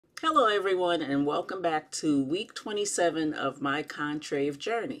Hello, everyone, and welcome back to week 27 of my Contrave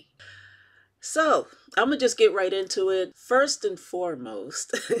journey. So, I'm gonna just get right into it. First and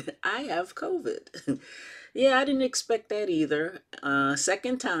foremost, I have COVID. Yeah, I didn't expect that either.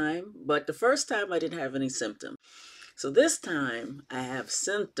 Second time, but the first time I didn't have any symptoms. So this time I have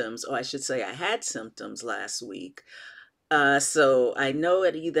symptoms, or I should say I had symptoms last week. So I know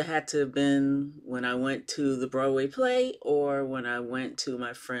it either had to have been when I went to the Broadway play or when I went to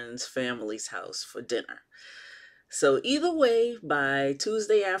my friend's family's house for dinner. So either way, by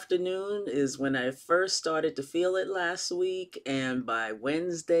Tuesday afternoon is when I first started to feel it last week, and by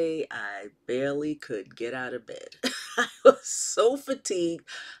Wednesday I barely could get out of bed. I was so fatigued.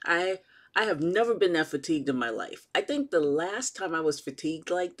 I I have never been that fatigued in my life. I think the last time I was fatigued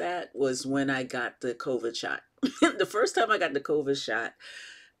like that was when I got the COVID shot. The first time I got the COVID shot,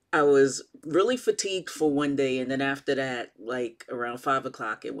 I was really fatigued for one day, and then after that, like around 5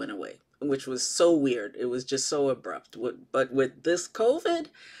 o'clock, it went away, which was so weird. It was just so abrupt. But with this COVID,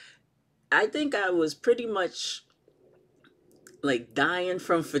 I think I was pretty much like dying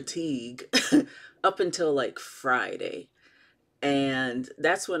from fatigue up until like Friday. And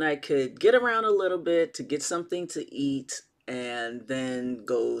that's when I could get around a little bit to get something to eat and then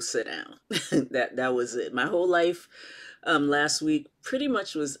go sit down. That was it. My whole life last week pretty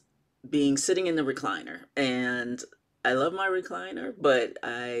much was being sitting in the recliner. And I love my recliner, but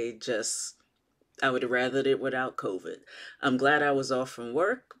I would have rathered it without COVID. I'm glad I was off from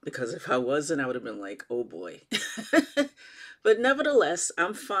work because if I wasn't, I would have been like, oh boy. But nevertheless,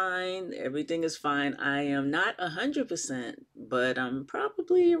 I'm fine. Everything is fine. I am not 100%, but I'm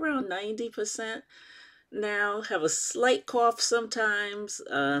probably around 90% now. Have a slight cough sometimes,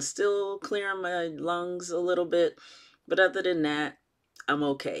 still clearing my lungs a little bit. But other than that, I'm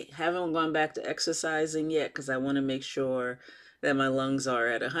okay. Haven't gone back to exercising yet because I want to make sure that my lungs are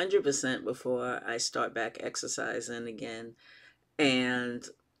at 100% before I start back exercising again. And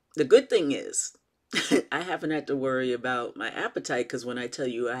the good thing is, I haven't had to worry about my appetite because when I tell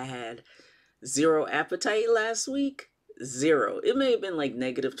you I had zero appetite last week, zero. It may have been like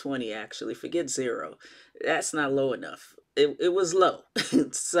 -20 actually. Forget zero. That's not low enough. It was low.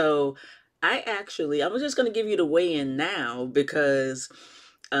 So I'm just going to give you the weigh in now because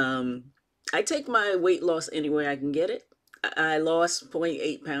um, I take my weight loss any way I can get it. I lost zero point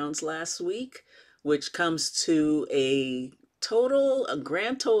 0.8 pounds last week, which comes to a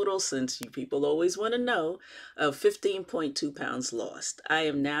grand total, since you people always want to know, of 15.2 pounds lost. I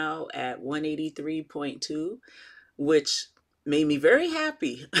am now at 183.2, which made me very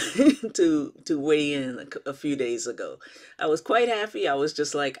happy to weigh in a few days ago. I was quite happy. I was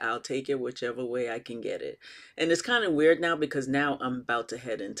just like, I'll take it whichever way I can get it. And it's kind of weird now because now I'm about to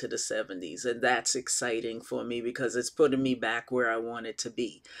head into the 70s, and that's exciting for me because it's putting me back where I wanted to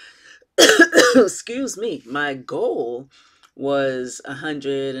be. Excuse me. My goal was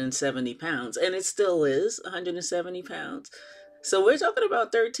 170 pounds, and it still is 170 pounds. So we're talking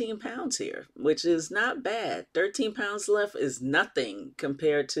about 13 pounds here, which is not bad. 13 pounds left is nothing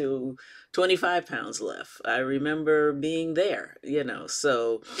compared to 25 pounds left. I remember being there,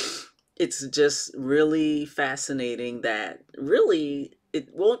 so it's just really fascinating that really it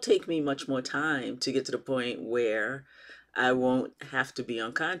won't take me much more time to get to the point where I won't have to be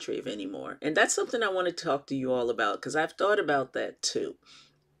on Contrave anymore. And that's something I want to talk to you all about because I've thought about that too.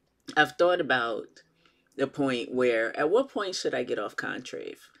 I've thought about the point where, at what point should I get off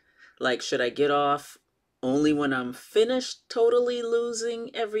Contrave? Like, should I get off only when I'm finished totally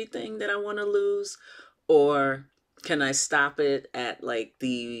losing everything that I want to lose? Or can I stop it at like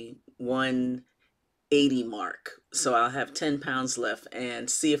the 180 mark? So I'll have 10 pounds left and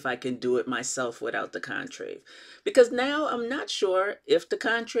see if I can do it myself without the Contrave. Because now I'm not sure if the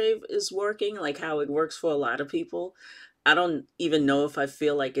Contrave is working, like how it works for a lot of people. I don't even know if I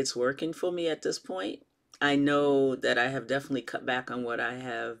feel like it's working for me at this point. I know that I have definitely cut back on what I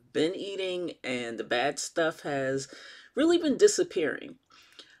have been eating, and the bad stuff has really been disappearing.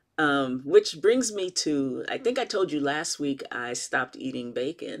 Which brings me to, I think I told you last week I stopped eating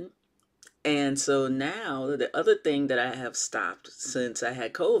bacon. And so now the other thing that I have stopped since I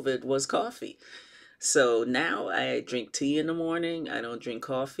had COVID was coffee. So now I drink tea in the morning. I don't drink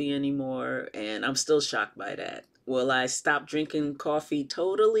coffee anymore, and I'm still shocked by that. Will I stop drinking coffee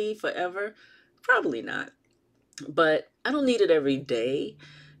totally forever? Probably not. But I don't need it every day.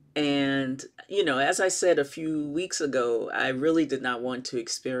 And, as I said a few weeks ago, I really did not want to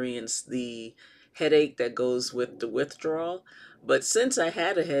experience the headache that goes with the withdrawal. But since I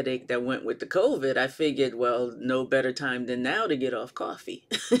had a headache that went with the COVID, I figured, well, no better time than now to get off coffee.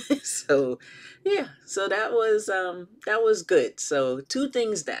 So, yeah, so that was good. So, two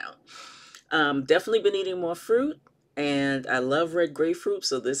things down. Definitely been eating more fruit, and I love red grapefruit.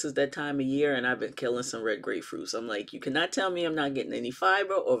 So this is that time of year, and I've been killing some red grapefruits. I'm like, you cannot tell me I'm not getting any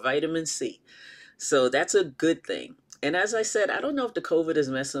fiber or vitamin C. So that's a good thing. And as I said, I don't know if the COVID is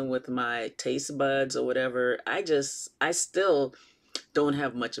messing with my taste buds or whatever. I still don't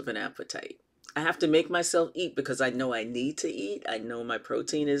have much of an appetite. I have to make myself eat because I know I need to eat. I know my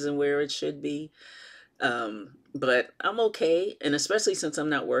protein isn't where it should be. But I'm okay. And especially since I'm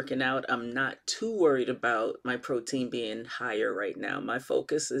not working out, I'm not too worried about my protein being higher right now. My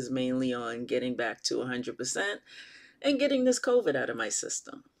focus is mainly on getting back to 100% and getting this COVID out of my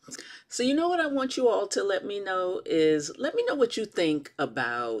system. So, you know what I want you all to let me know is let me know what you think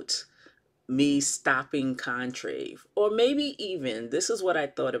about me stopping Contrave, or maybe even this is what I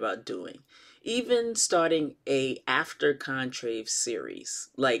thought about doing, even starting a after Contrave series,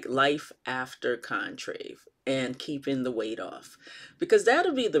 like life after Contrave, and keeping the weight off, because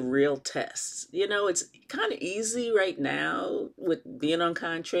that'll be the real test. You know, it's kind of easy right now with being on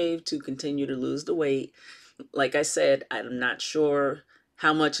Contrave to continue to lose the weight. Like I said, I'm not sure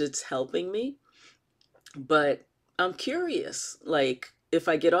how much it's helping me, but I'm curious, like, if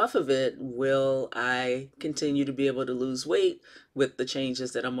I get off of it, will I continue to be able to lose weight with the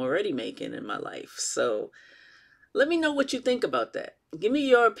changes that I'm already making in my life? So let me know what you think about that. Give me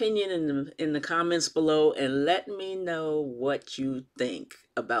your opinion in the comments below, and let me know what you think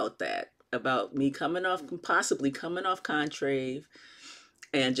about that. About me coming off, possibly coming off Contrave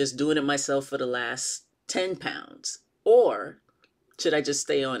and just doing it myself for the last 10 pounds. Or should I just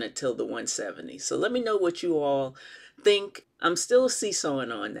stay on it till the 170? So let me know what you all think. I'm still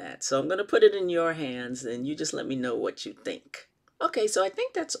seesawing on that. So I'm going to put it in your hands, and you just let me know what you think. Okay, so I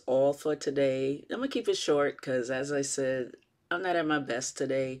think that's all for today. I'm going to keep it short because, as I said, I'm not at my best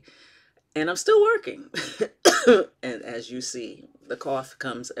today, and I'm still working. And as you see, the cough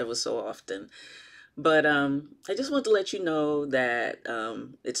comes ever so often. But I just want to let you know that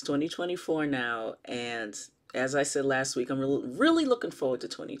it's 2024 now, and as I said last week, I'm really looking forward to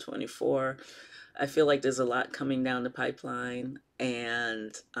 2024. I feel like there's a lot coming down the pipeline,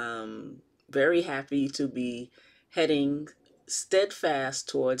 and very happy to be heading steadfast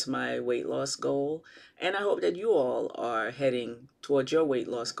towards my weight loss goal. And I hope that you all are heading towards your weight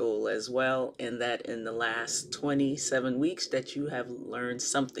loss goal as well, and that in the last 27 weeks that you have learned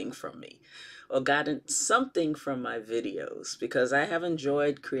something from me or gotten something from my videos, because I have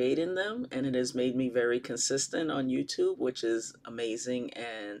enjoyed creating them, and it has made me very consistent on YouTube, which is amazing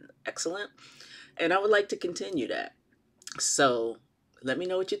and excellent. And I would like to continue that. So let me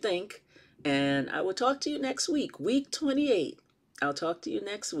know what you think, and I will talk to you next week, week 28. I'll talk to you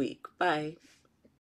next week. Bye.